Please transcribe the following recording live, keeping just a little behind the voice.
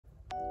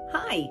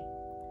Hi!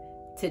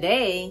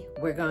 Today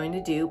we're going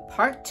to do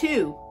part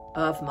 2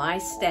 of my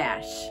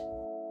stash.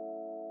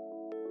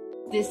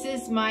 This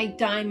is my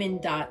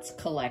Diamond Dotz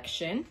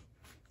collection.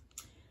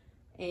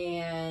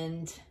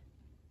 And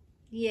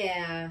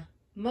yeah,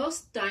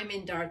 most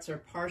Diamond Darts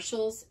are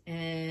partials,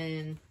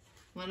 and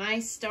when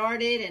I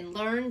started and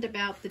learned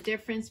about the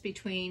difference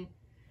between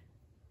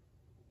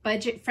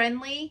budget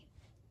friendly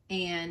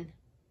and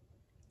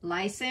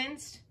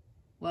licensed,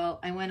 well,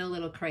 I went a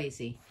little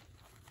crazy.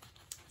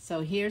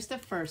 So here's the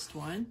first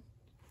one.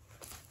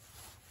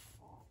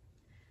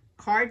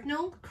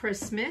 Cardinal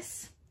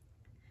Christmas,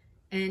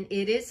 and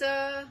it's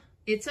a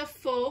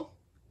full,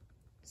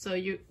 so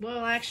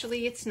well,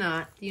 actually it's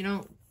not, you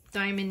don't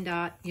diamond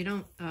dot, you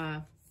don't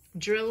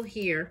drill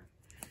here.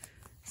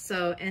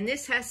 So, and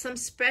this has some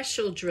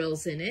special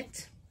drills in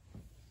it.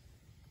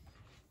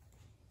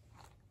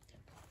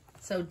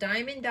 So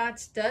Diamond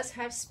Dotz does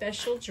have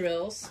special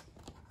drills.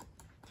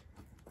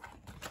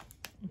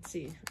 Let's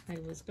see,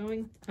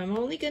 I'm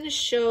only going to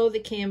show the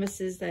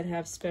canvases that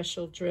have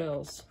special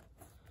drills.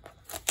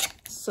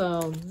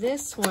 So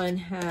this one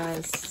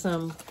has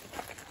some,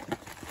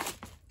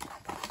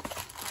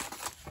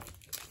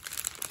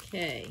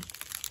 okay,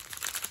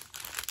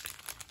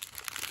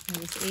 I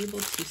was able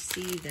to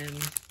see them.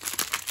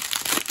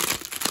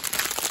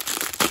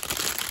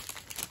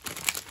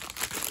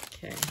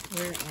 Okay,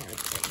 where are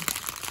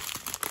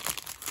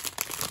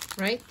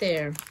they? Right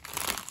there.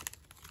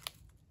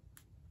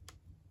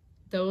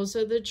 Those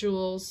are the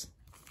jewels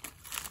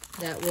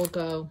that will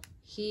go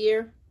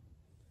here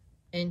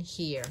and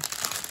here.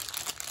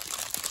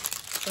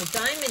 So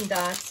Diamond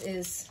Dotz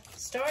is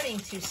starting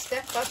to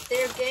step up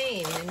their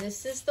game, and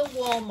this is the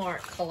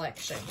Walmart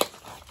collection.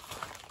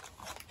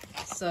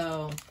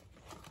 So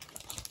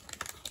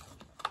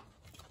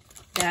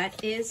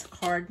that is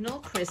Cardinal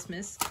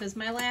Christmas, because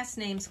my last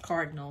name's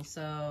Cardinal,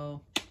 so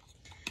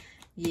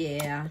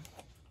yeah,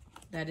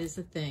 that is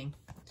the thing.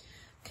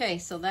 Okay,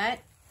 so that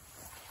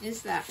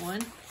is that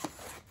one.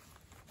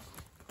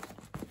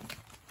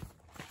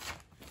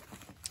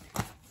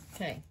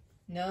 Okay,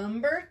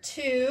 number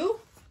 2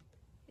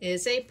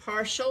 is a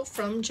partial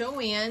from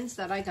Joann's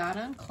that I got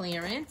on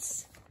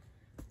clearance.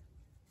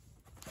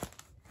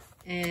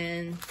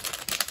 And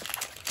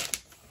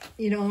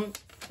you don't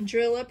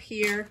drill up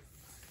here.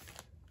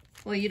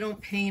 Well, you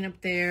don't paint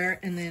up there,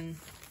 and then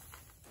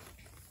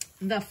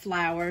the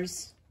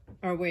flowers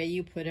are where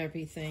you put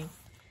everything.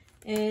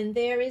 And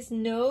there is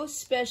no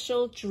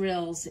special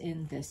drills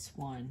in this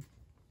one.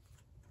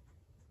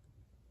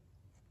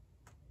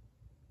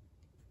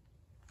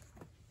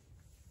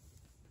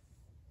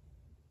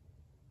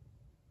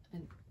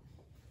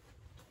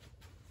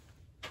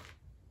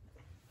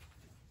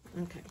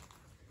 Okay.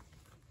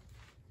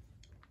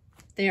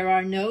 There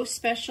are no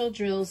special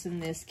drills in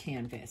this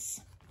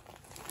canvas.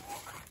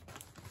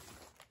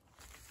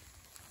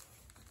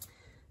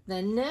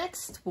 The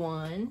next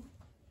one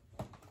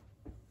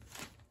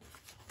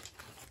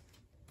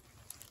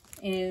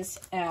is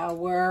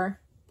our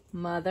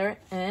mother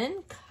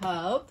and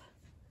cub,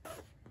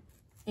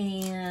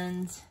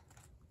 and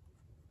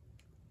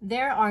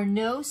there are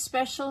no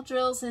special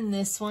drills in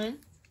this one,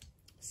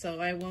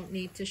 so I won't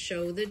need to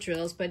show the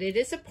drills, but it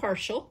is a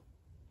partial.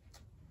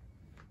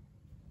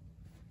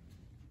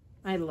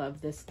 I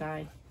love this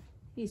guy.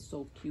 He's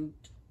so cute.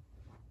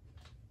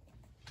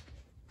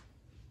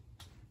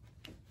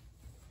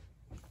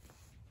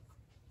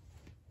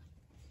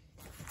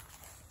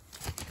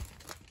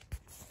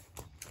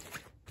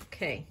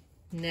 Okay,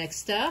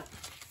 next up,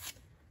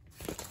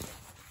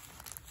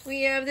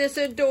 we have this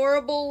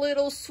adorable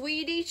little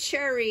sweetie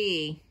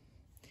cherry,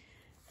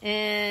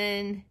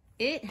 and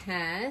it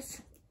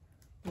has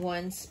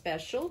one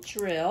special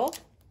drill.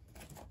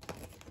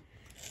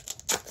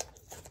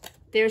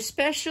 Their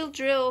special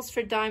drills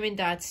for Diamond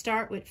Dotz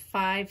start with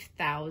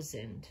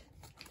 5,000.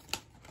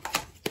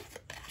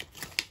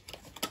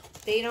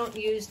 They don't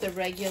use the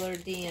regular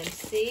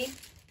DMC.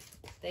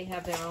 They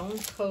have their own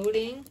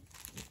coding,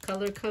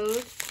 color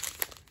code.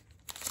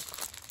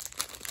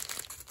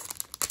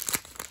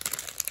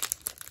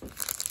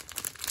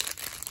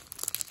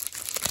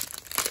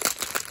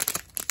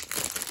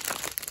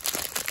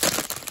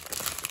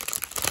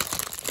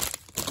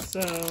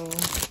 So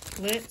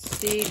let's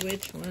see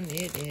which one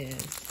it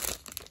is.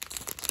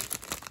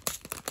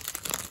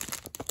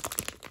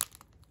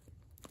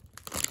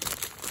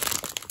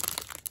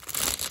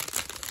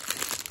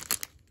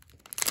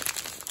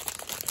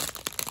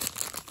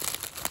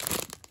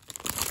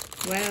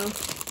 Well,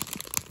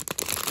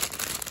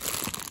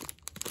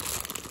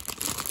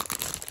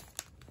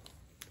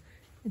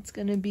 it's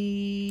going to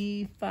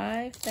be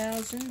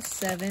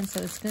 5,007,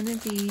 so it's going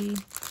to be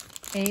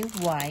a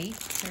white,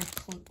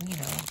 or, you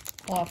know,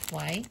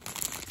 off-white.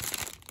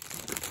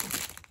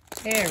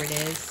 There it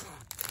is.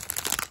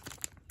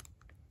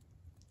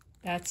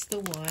 That's the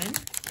one.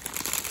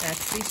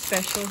 That's the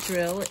special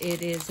drill.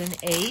 It is an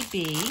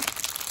AB.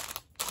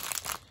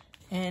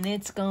 And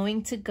it's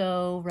going to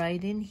go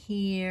right in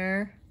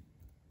here.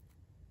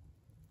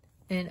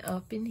 And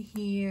up in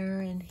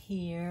here and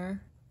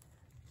here.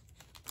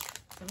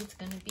 so it's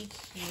going to be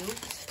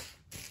cute.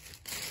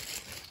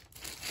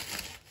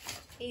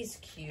 He's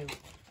cute.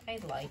 I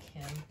like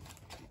him.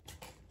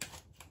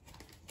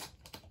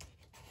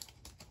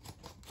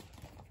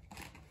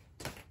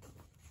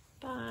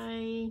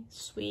 Bye,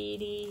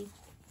 sweetie.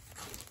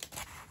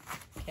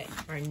 Okay,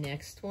 our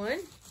next one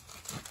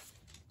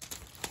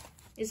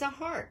is a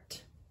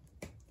heart.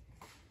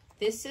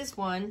 This is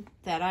one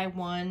that I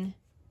won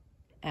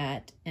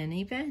at an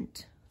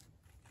event.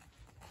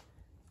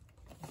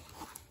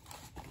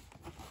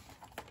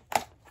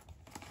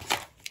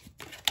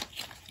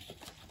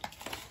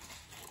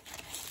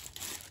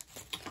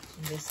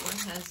 And this one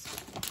has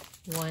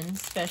one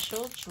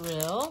special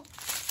drill.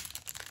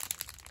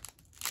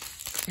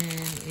 And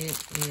it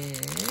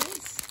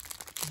is,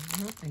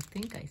 I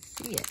think I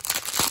see it.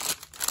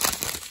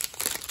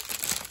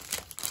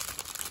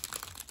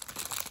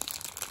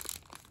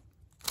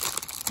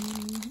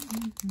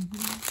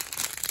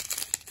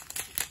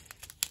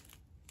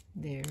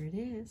 There it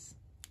is.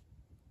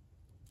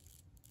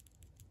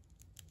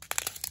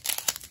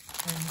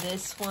 And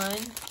this one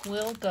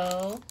will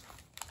go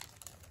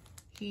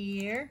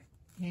here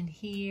and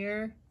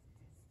here,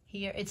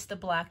 here. It's the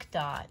black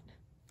dot.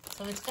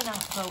 So it's going to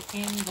go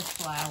in the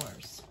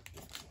flowers.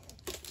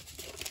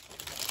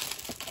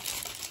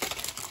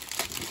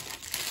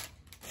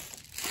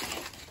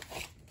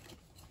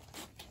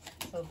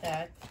 So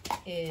that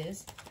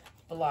is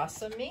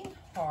Blossoming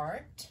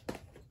Heart.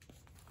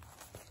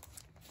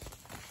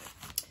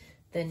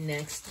 The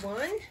next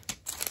one,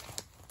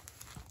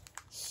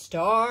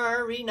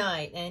 Starry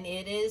Night, and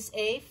it is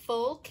a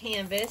full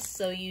canvas,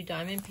 so you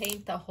diamond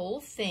paint the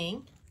whole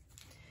thing.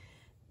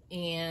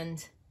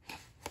 And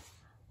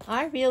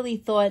I really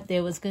thought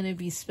there was going to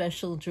be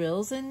special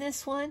drills in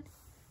this one,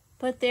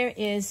 but there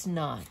is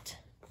not.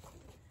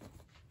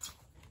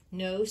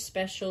 No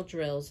special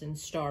drills in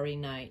Starry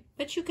Night,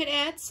 but you could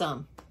add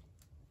some.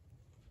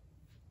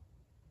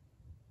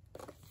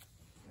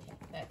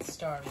 That's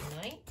Starry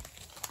Night.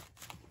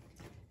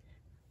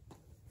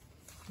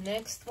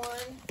 Next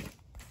one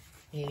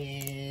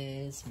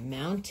is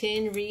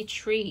Mountain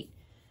Retreat.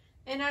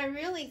 And I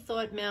really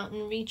thought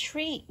Mountain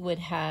Retreat would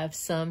have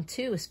some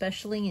too,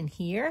 especially in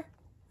here.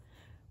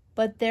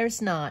 But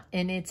there's not,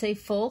 and it's a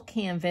full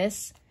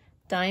canvas.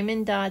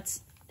 Diamond Dotz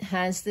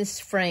has this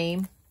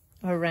frame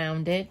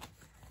around it,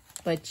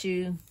 but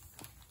you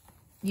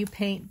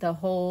paint the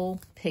whole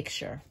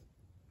picture.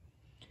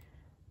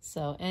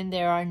 So, and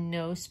there are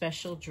no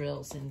special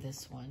drills in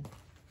this one.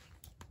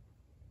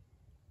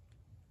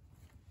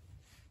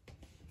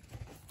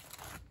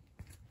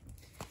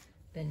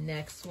 The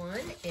next one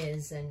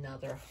is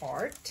another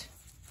heart.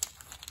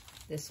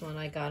 This one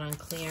I got on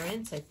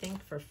clearance, I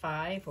think for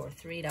 $5 or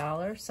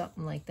 $3,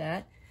 something like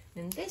that.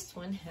 And this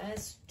one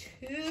has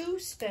 2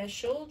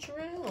 special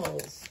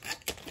drills.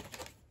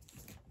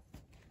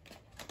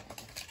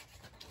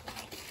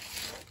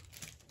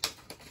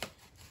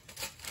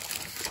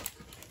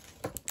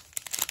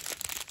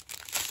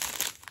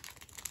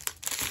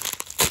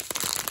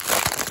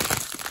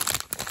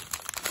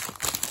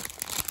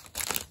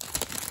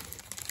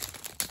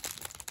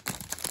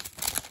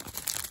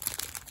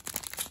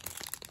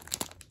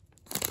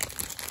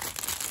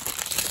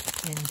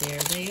 And there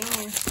they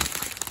are.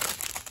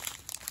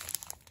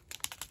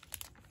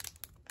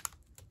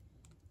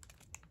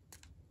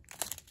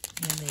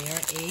 And they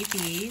are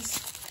ABs.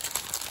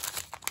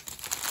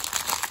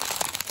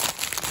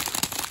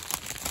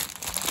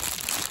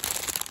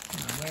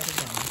 Now, where are we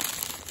going?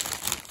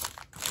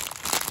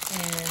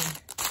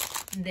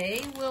 And they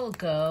will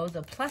go,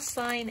 the plus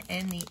sign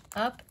and the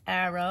up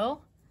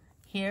arrow.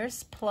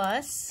 Here's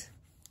plus.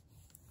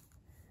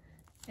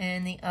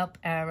 And the up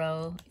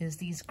arrow is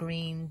these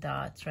green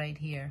dots right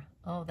here.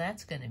 Oh,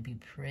 that's going to be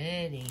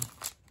pretty.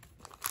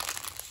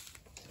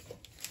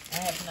 I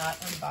have not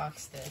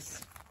unboxed this.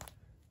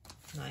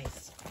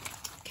 Nice.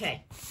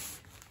 Okay.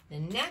 The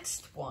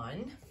next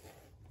one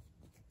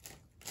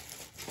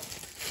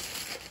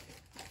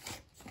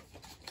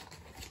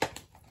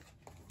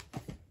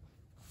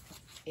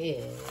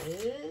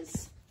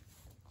is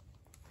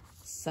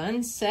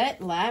Sunset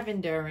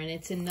Lavender, and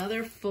it's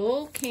another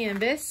full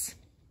canvas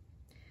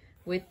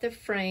with the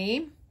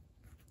frame,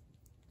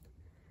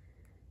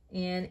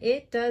 and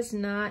it does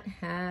not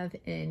have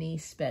any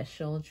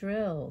special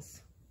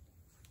drills.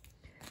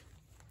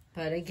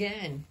 But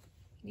again,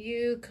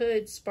 you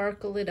could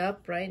sparkle it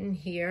up right in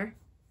here.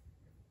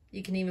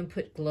 You can even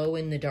put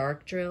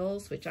glow-in-the-dark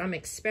drills, which I'm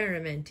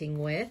experimenting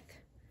with.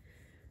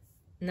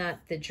 Not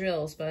the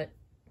drills, but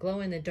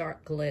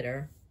glow-in-the-dark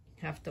glitter.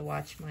 Have to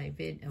watch my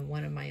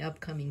one of my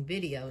upcoming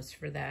videos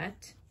for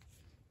that.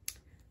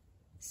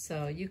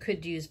 So you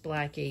could use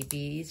black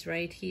ABs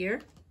right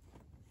here.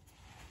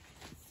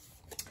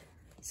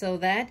 So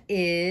that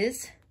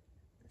is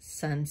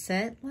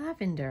Sunset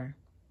Lavender.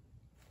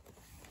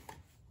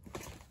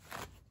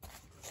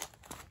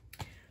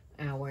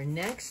 Our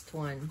next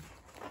one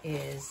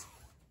is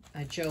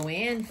a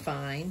Joanne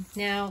find.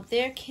 Now,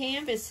 their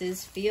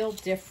canvases feel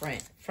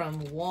different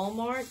from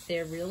Walmart.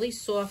 They're really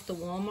soft, the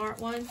Walmart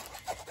one.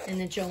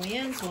 And the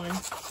Joann's one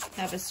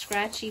have a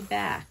scratchy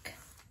back,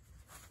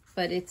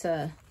 but it's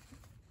a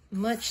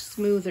much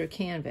smoother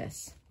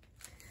canvas.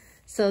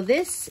 So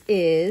this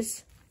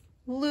is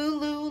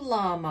Lulu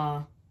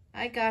Llama.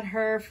 I got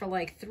her for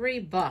like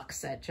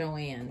 $3 at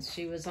Joann's.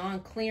 She was on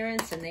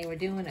clearance and they were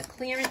doing a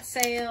clearance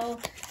sale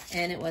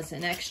and it was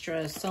an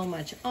extra so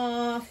much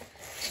off.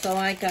 So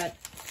I got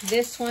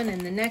this one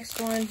and the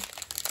next one,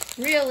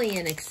 really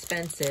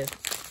inexpensive.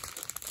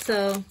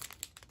 So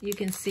you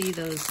can see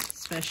those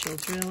special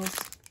drills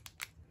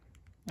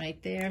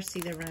right there. See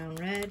the round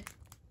red?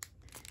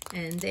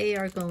 And they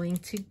are going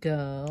to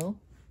go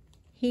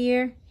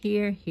here,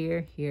 here,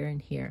 here, here, and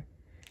here.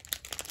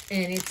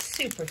 And it's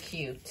super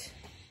cute.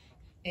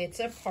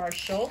 It's a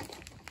partial.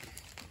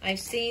 I've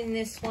seen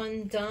this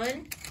one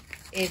done.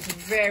 It's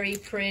very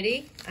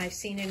pretty. I've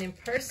seen it in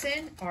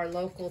person, our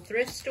local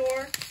thrift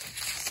store.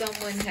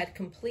 Someone had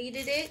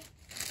completed it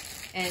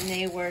and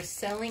they were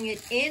selling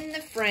it in the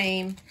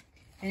frame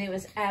and it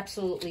was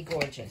absolutely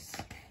gorgeous.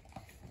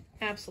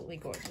 Absolutely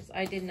gorgeous.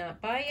 I did not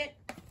buy it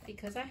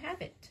because I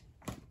have it.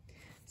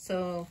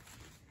 So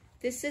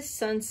this is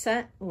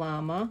Sunset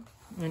Llama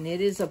and it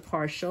is a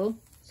partial,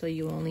 so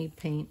you only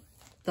paint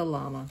the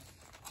llama.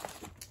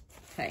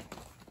 Okay.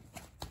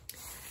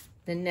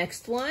 The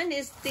next one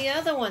is the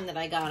other one that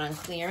I got on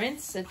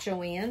clearance at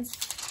Joann's.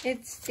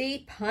 It's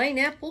the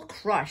Pineapple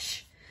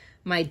Crush.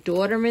 My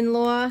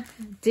daughter-in-law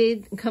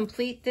did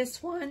complete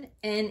this one,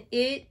 and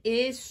it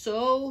is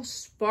so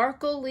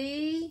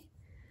sparkly.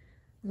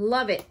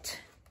 Love it.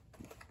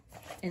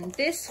 And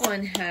this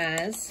one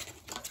has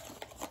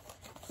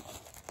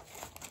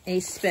a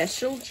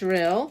special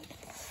drill.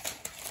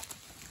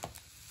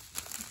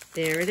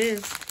 There it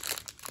is.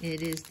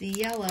 It is the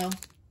yellow.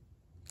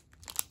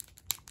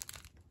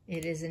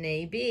 It is an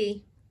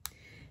AB,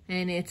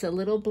 and it's a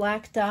little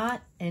black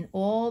dot, and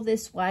all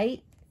this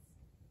white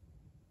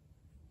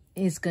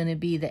is going to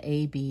be the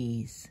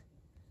ABs.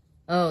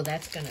 Oh,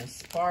 that's going to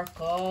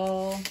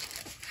sparkle,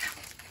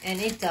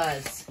 and it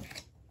does.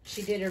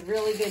 She did a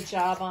really good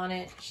job on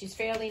it. She's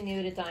fairly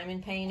new to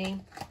diamond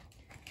painting,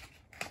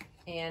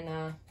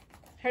 and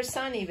her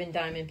son even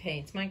diamond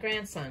paints, my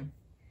grandson,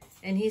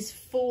 and he's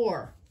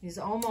 4. He's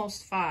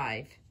almost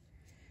 5.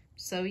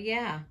 So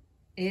yeah.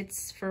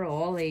 It's for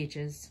all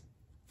ages.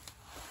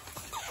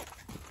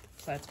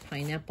 So that's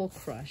Pineapple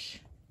Crush.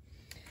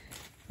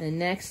 The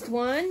next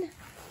one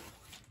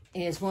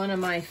is one of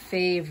my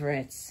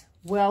favorites,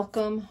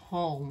 Welcome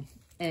Home.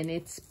 And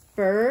it's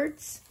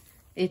birds.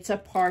 It's a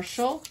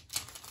partial.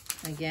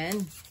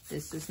 Again,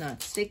 this is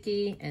not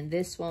sticky and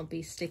this won't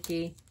be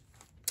sticky.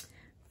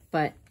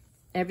 But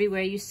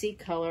everywhere you see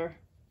color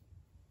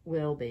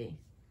will be.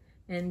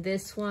 And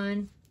this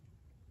one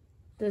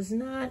does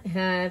not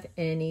have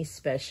any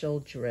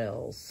special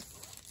drills.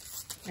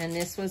 And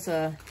this was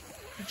a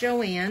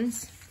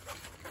Joann's,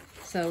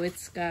 so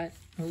it's got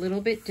a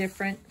little bit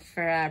different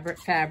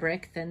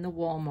fabric than the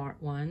Walmart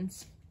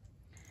ones.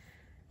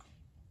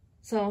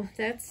 So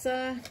that's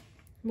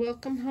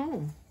Welcome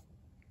Home.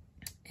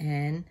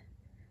 And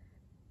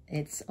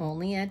it's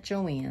only at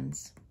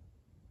Joann's.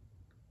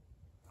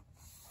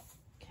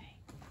 Okay.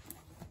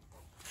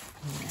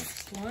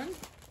 Next one.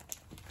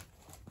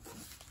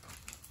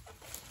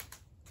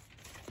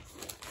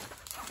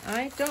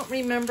 I don't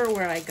remember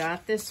where I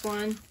got this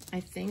one.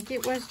 I think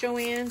it was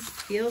Joann's.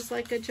 Feels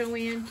like a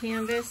Joann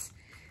canvas.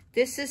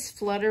 This is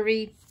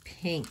Fluttery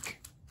Pink.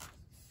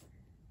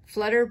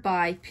 Flutter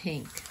by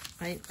Pink.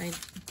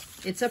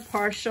 It's a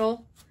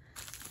partial.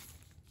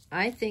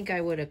 I think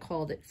I would have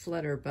called it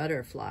Flutter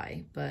Butterfly,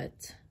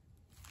 but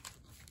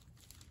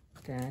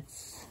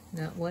that's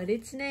not what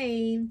it's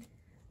named.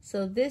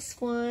 So this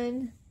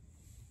one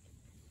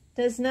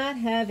does not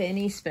have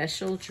any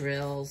special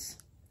drills.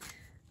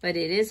 But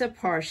it is a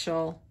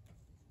partial,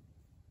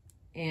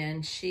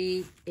 and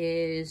she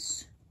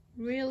is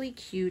really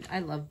cute. I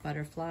love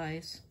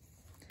butterflies.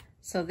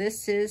 So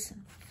this is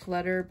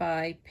Flutter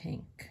by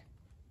Pink.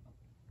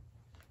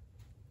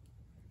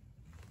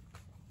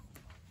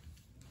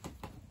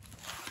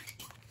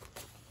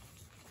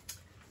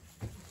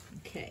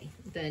 Okay,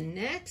 the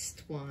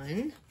next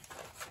one,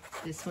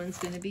 this one's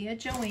going to be a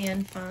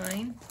Joann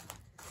find.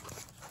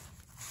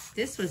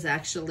 This was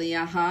actually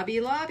a Hobby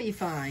Lobby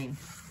find.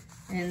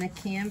 And the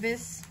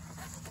canvas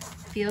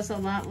feels a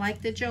lot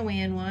like the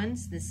Joann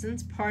ones. This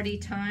one's party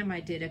time. I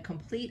did a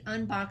complete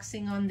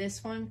unboxing on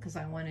this one because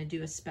I want to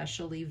do a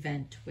special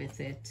event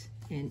with it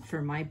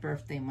for my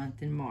birthday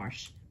month in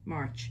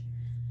March.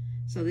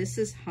 So this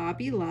is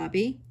Hobby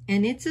Lobby,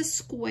 and it's a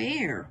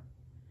square.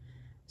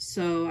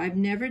 So I've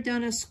never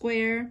done a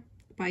square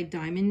by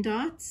Diamond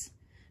Dotz,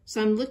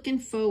 so I'm looking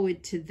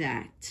forward to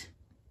that.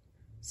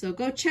 So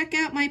go check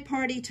out my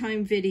party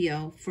time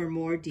video for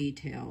more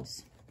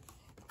details.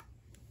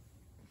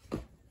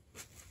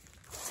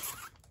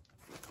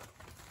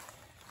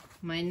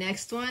 My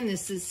next one,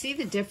 this is, see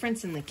the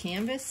difference in the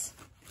canvas?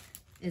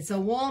 It's a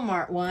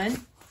Walmart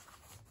one.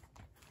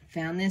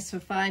 Found this for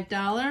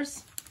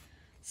 $5.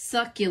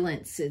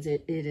 Succulents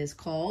it is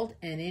called,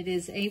 and it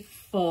is a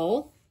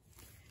full.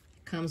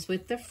 Comes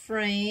with the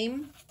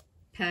frame,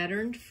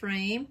 patterned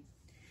frame.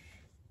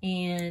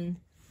 And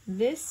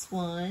this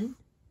one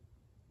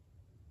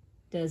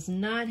does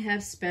not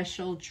have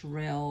special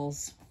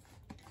drills,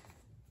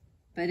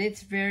 but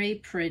it's very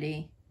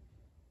pretty.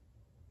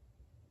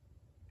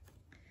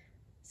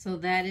 So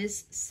that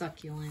is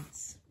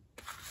succulents.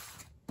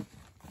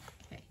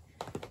 Okay,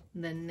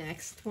 the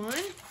next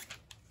one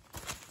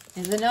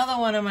is another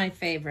one of my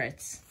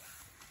favorites.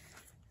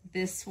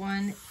 This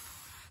one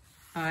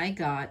I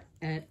got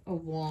at a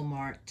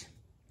Walmart.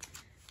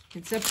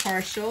 It's a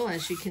partial,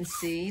 as you can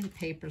see, the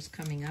paper's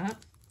coming up.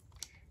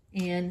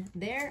 And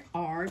there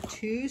are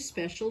 2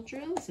 special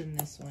drills in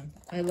this one.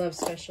 I love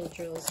special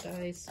drills,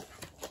 guys.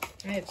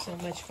 I have so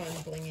much fun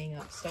blinging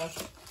up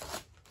stuff.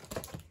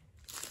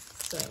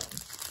 So,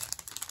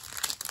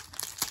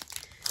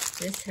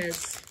 this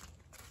has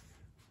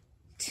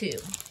 2.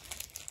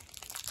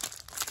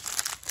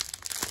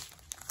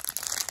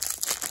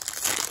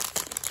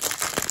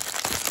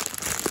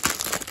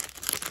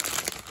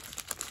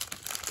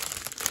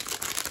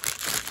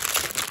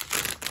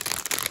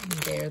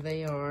 There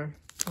they are.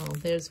 Oh,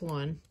 there's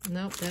one.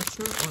 Nope, that's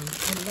not one.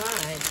 I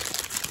lied.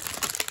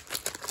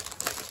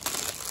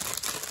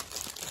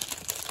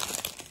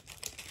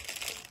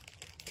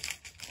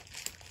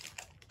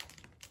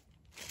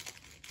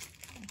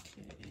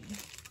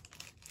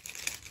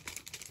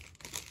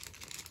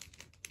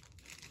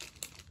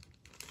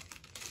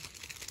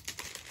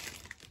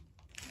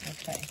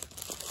 Okay.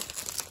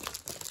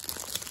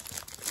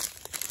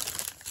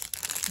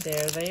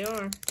 There they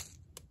are.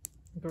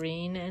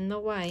 Green and the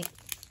white.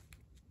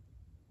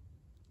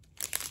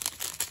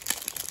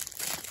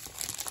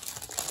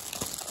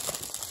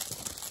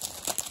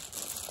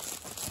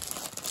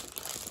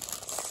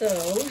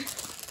 So,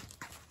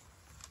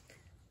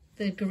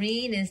 the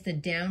green is the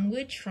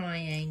downward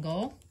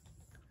triangle,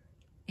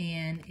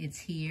 and it's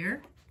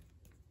here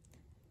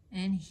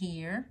and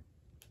here.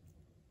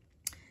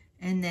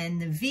 And then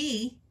the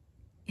V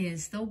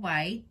is the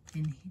white,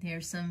 and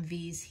there's some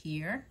V's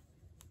here.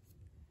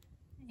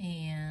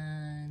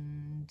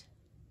 And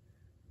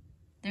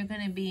they're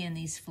going to be in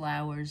these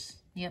flowers.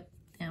 Yep,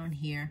 down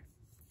here.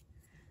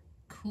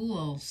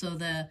 Cool. So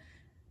the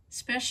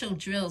special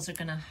drills are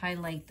going to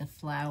highlight the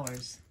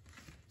flowers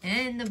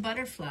and the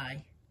butterfly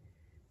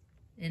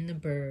and the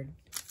bird.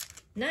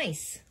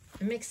 Nice.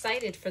 I'm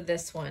excited for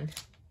this one.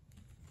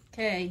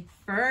 Okay,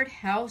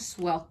 birdhouse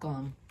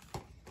welcome.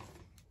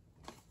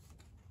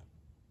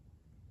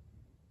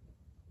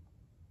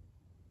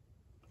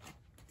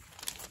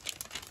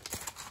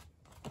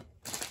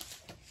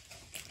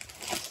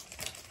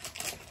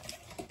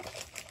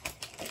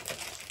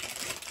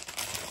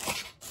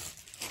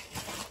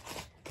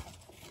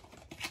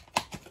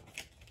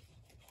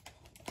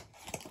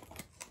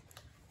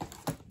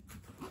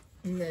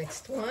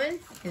 Next one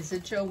is a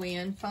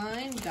Joanne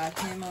find. Got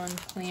him on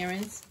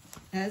clearance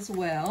as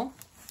well.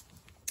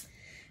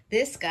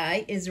 This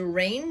guy is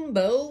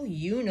Rainbow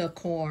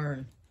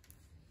Unicorn.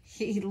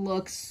 He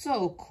looks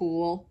so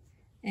cool.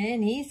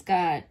 And he's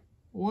got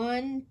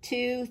 1,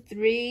 2,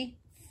 3,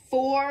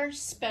 4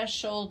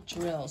 special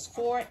drills,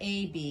 4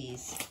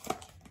 ABs.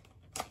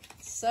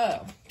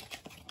 So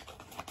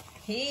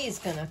he's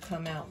gonna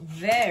come out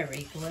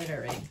very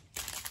glittery,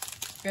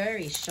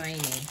 very shiny.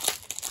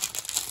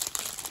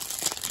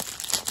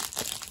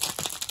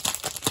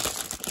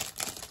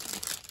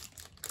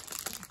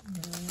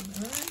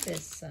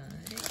 This side.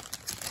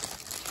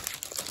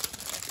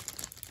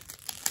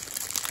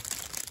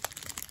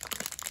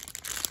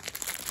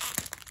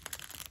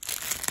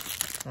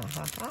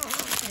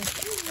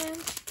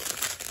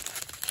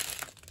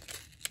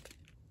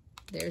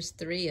 There's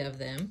 3 of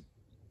them.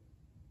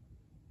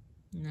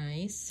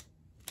 Nice.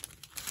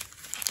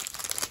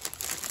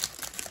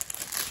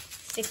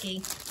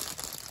 Sticky.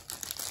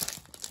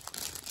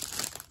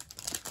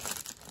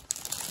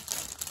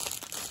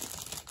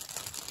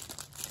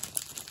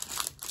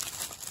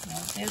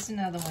 There's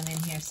another one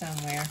in here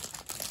somewhere.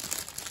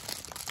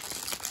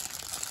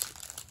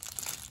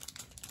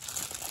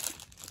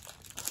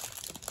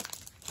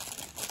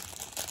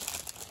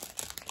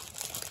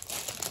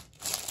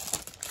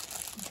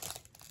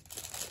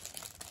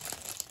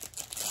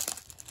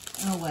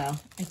 Oh well,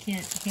 I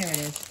can't, here it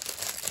is.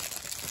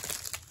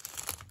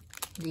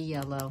 The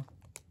yellow.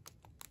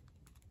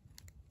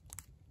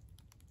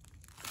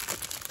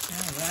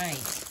 All right.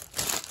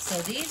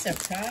 So these are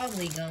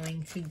probably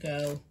going to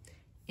go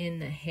in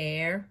the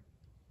hair,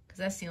 because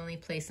that's the only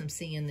place I'm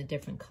seeing the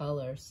different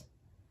colors.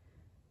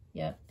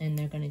 Yep, and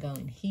they're going to go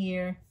in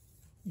here,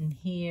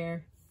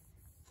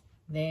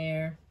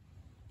 there.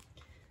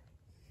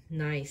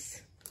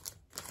 Nice.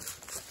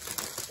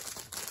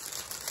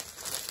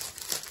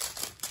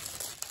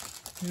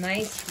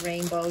 Nice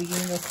rainbow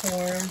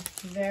unicorn,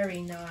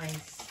 very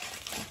nice.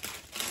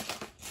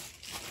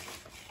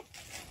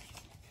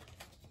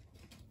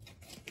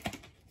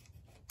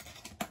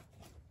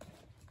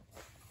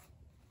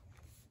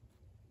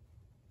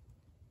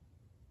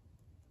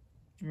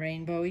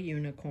 Rainbow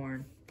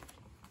unicorn.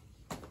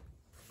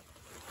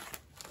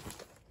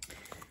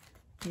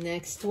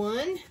 Next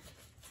one,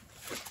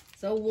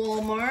 So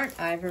Walmart,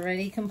 I've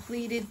already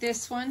completed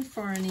this one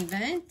for an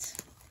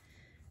event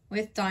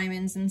with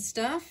diamonds and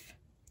stuff.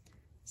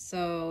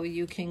 So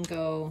you can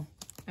go,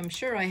 I'm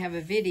sure I have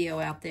a video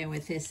out there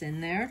with this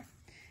in there.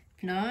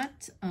 If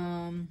not,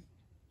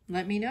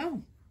 let me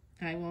know.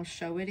 I will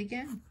show it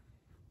again.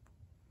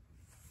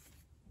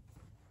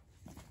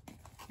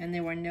 And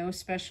there were no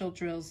special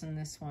drills in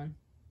this one.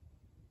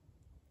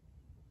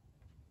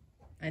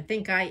 I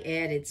think I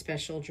added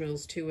special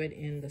drills to it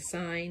in the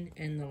sign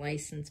and the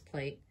license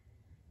plate.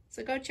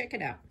 So go check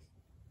it out.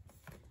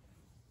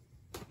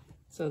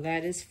 So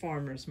that is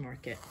Farmer's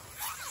Market.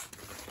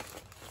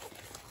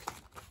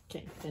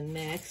 Okay, the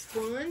next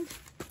one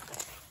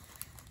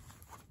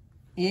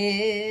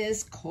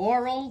is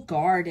Coral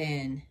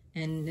Garden.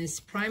 And this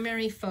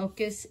primary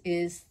focus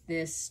is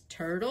this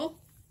turtle.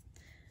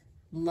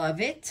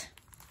 Love it.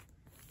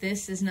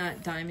 This is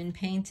not diamond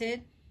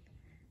painted.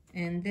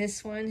 And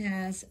this one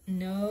has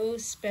no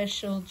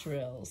special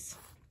drills.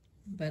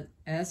 But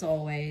as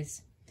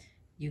always,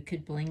 you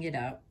could bling it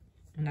up.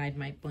 And I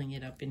might bling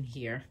it up in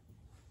here.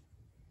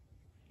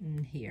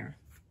 And here.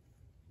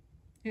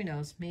 Who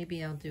knows,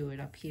 maybe I'll do it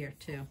up here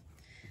too.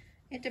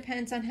 It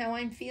depends on how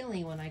I'm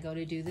feeling when I go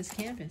to do this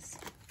canvas.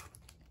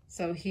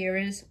 So here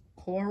is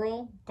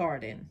Coral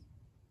Garden.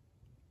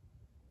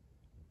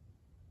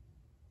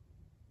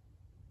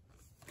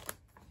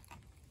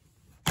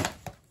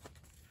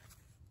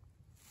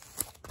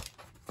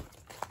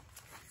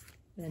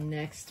 The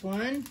next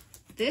one,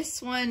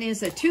 this one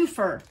is a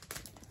twofer.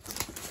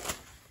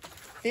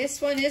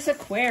 This one is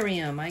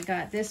aquarium. I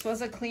got, this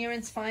was a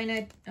clearance find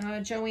at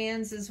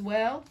Joann's as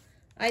well.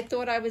 I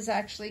thought I was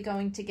actually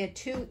going to get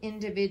 2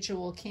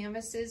 individual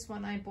canvases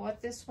when I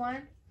bought this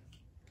one.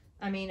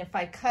 I mean, if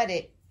I cut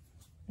it,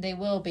 they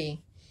will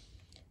be.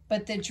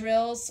 But the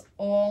drills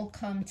all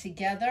come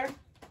together.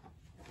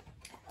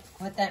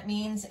 What that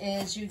means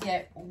is you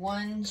get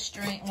one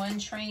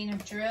train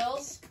of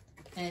drills,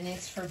 and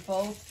it's for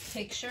both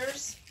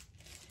pictures.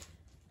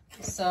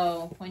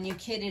 So when you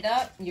kit it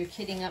up, you're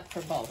kitting up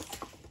for both.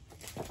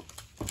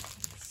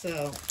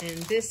 So, and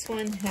this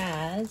one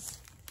has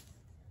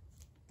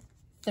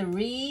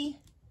 3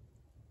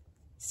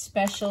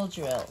 special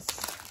drills,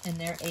 and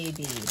they're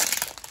ABs.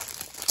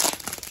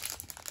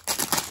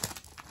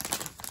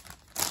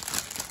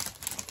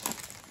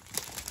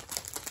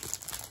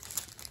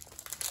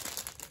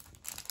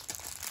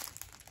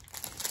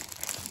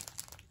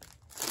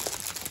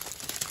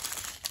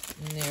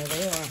 And there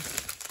they are.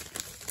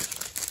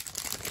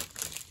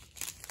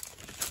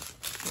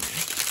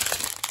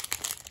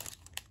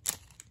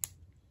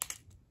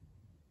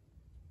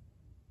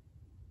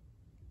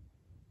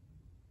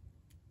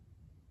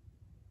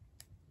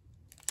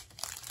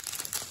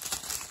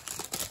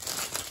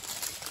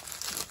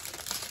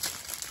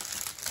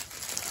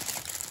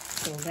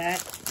 So that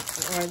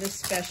are the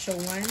special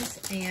ones,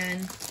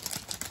 and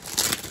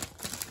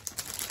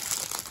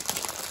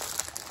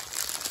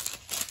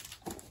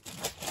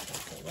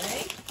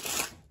away.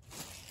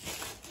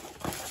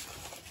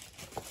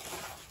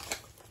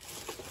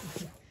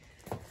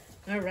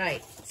 All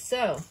right,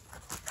 so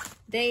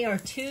they are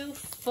 2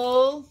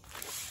 full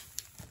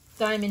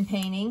diamond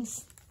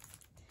paintings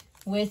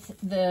with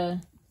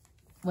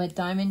what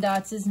Diamond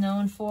Dotz is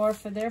known for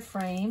their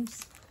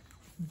frames.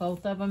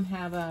 Both of them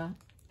have a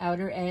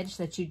outer edge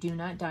that you do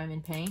not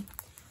diamond paint,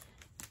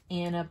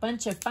 and a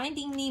bunch of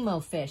Finding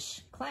Nemo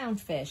fish,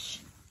 clownfish.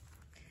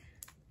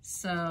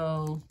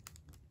 So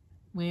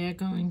we're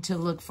going to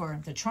look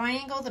for the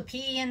triangle, the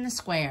P, and the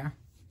square.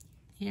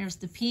 Here's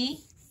the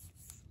P.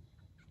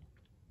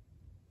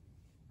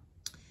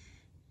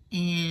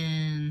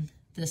 And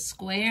the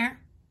square,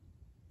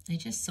 I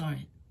just saw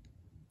it.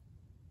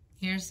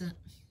 There's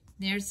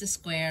the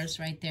squares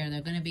right there. They're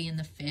going to be in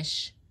the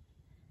fish.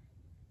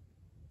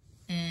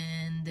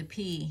 And the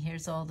P,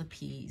 here's all the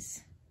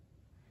P's.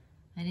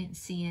 I didn't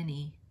see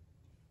any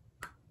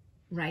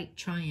right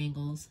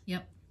triangles.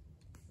 Yep,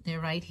 they're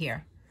right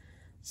here.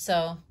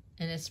 So,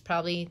 and it's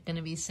probably going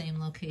to be the same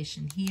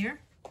location here.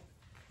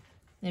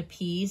 The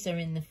P's are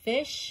in the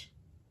fish.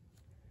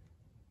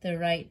 The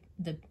right,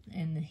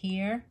 and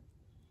here.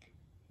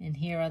 And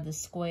here are the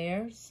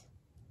squares.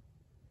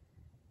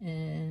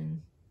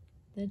 And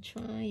the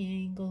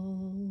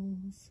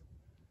triangles.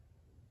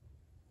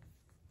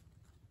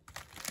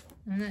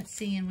 I'm not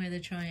seeing where the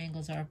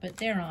triangles are, but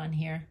they're on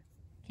here.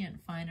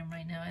 Can't find them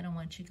right now. I don't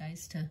want you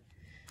guys to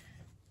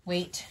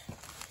wait.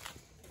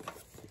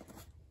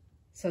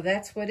 So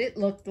that's what it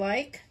looked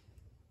like.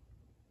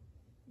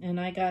 And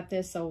I got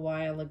this a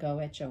while ago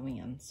at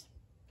Joann's.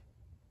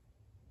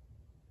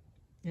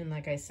 And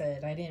like I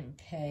said, I didn't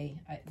pay.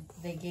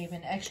 They gave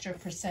an extra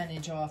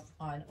percentage off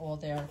on all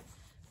their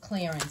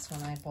clearance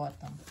when I bought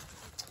them.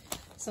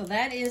 So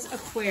that is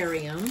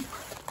aquarium.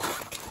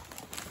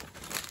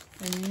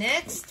 The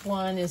next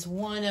one is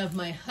one of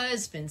my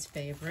husband's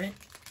favorite.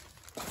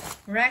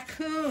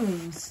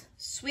 Raccoons.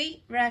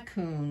 Sweet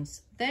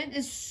raccoons. That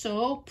is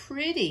so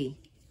pretty.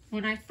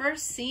 When I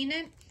first seen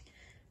it,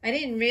 I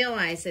didn't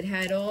realize it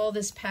had all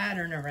this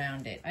pattern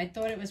around it. I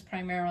thought it was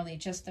primarily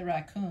just the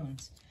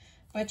raccoons.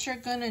 but you're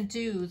gonna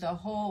do the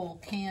whole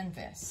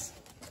canvas.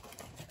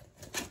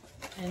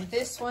 And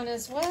this one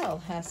as well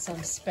has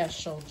some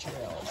special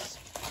drills.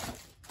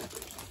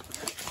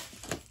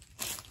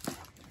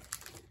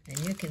 And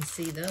you can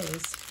see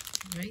those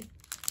right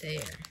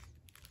there.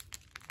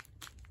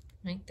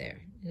 Right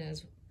there. It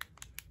has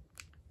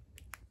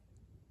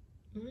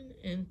 1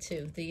 and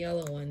 2. The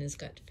yellow one has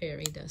got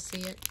fairy dust.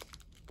 See it?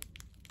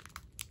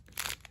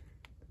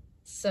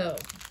 So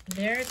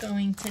they're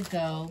going to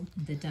go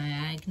the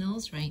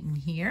diagonals right in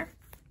here.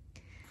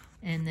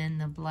 And then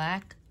the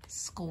black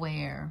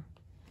square.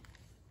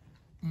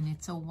 And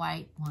it's a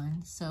white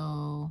one.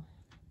 So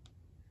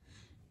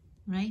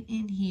right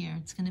in here,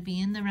 it's going to be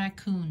in the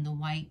raccoon, the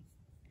white.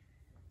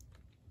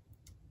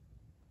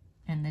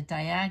 And the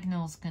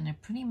diagonal is going to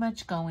pretty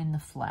much go in the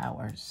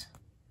flowers.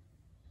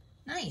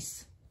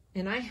 Nice.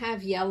 And I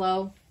have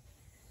yellow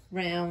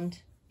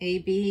round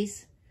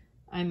ABs.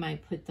 I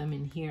might put them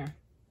in here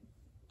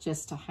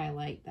just to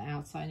highlight the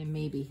outside and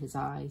maybe his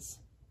eyes.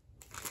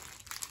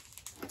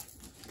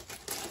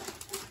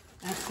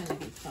 That's going to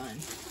be fun.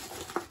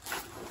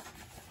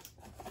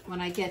 When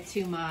I get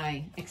to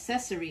my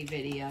accessory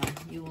video,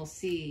 you will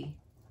see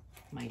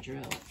my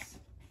drills.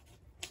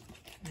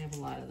 I have a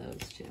lot of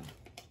those too.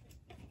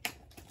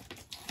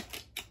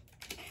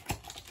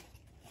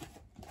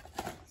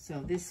 So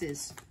this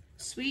is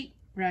Sweet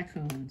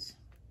Raccoons.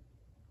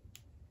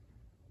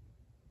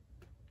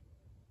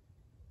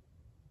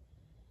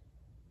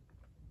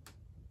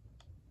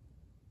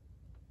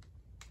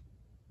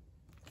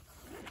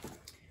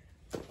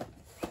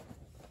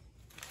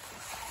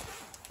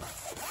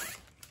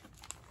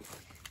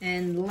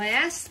 And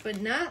last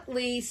but not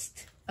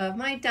least of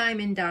my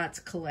Diamond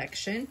Dotz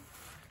collection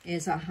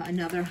is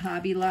another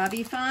Hobby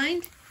Lobby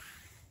find.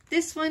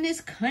 This one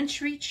is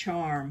Country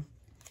Charm.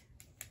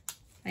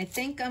 I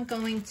think I'm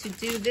going to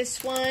do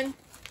this one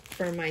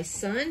for my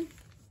son.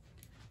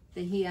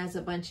 He has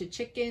a bunch of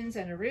chickens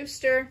and a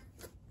rooster.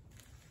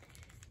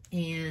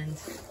 And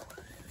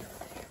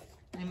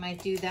I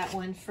might do that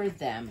one for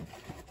them.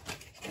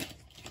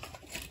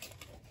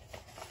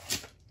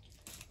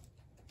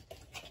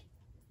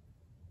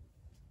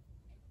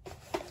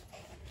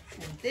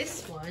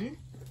 This one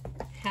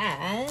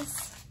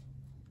has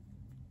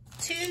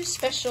 2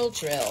 special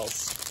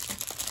drills.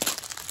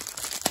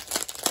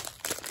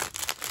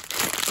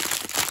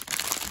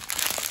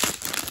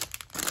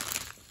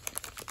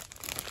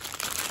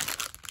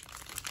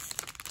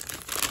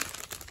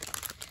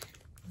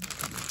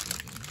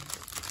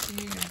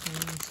 They're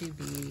going to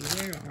be,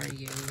 where are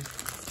you?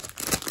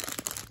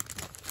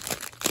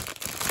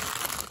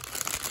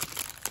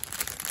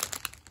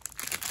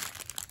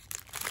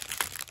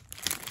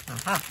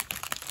 Aha.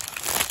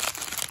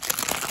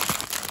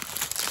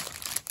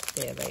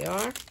 There they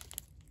are.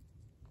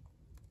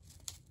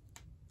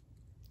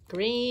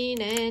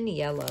 Green and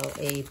yellow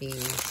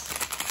ABs.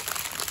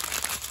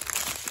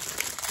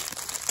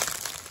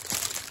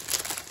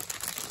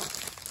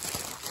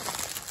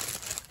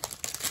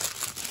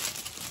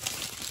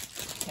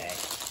 Okay.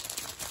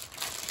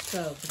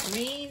 So the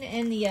green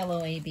and the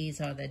yellow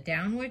ABs are the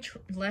downward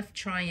left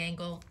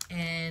triangle,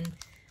 and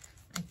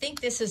I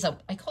think this is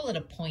I call it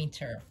a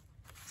pointer.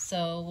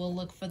 So we'll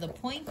look for the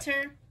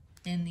pointer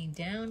and the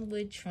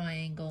downward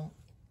triangle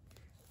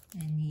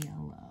in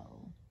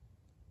yellow.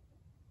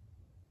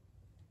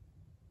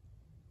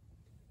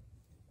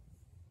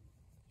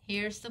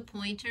 Here's the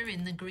pointer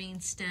in the green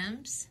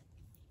stems,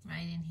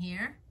 right in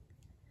here.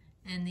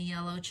 And the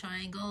yellow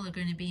triangle are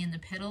going to be in the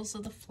petals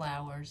of the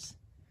flowers.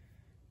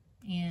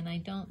 And I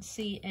don't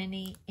see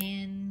any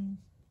in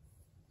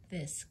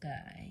this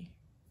guy.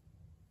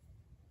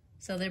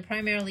 So they're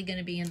primarily going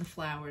to be in the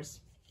flowers.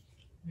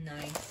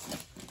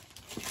 Nice.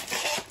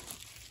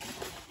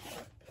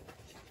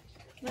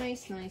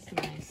 Nice, nice,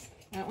 nice.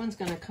 That one's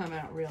going to come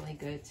out really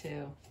good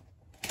too.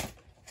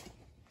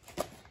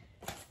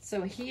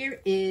 So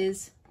here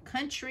is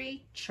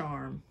Country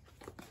Charm.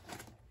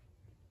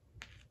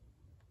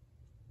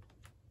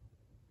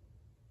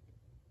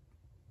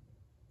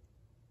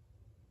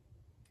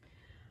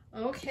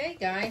 Okay,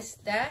 guys,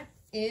 that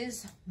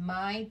is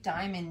my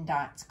Diamond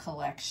Dotz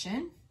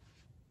collection.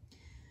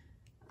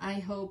 I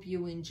hope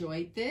you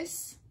enjoyed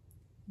this.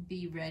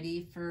 Be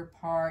ready for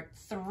part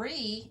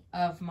 3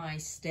 of my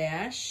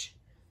stash,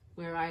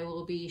 where I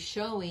will be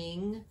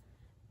showing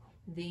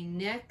the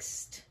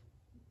next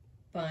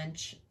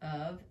bunch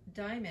of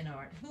diamond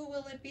art. Who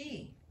will it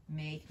be?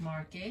 Make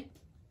Market,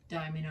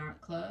 Diamond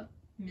Art Club,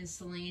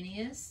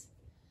 Miscellaneous?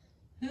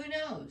 Who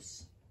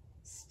knows?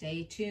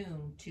 Stay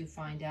tuned to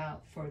find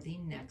out for the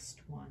next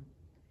one.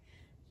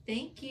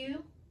 Thank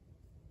you.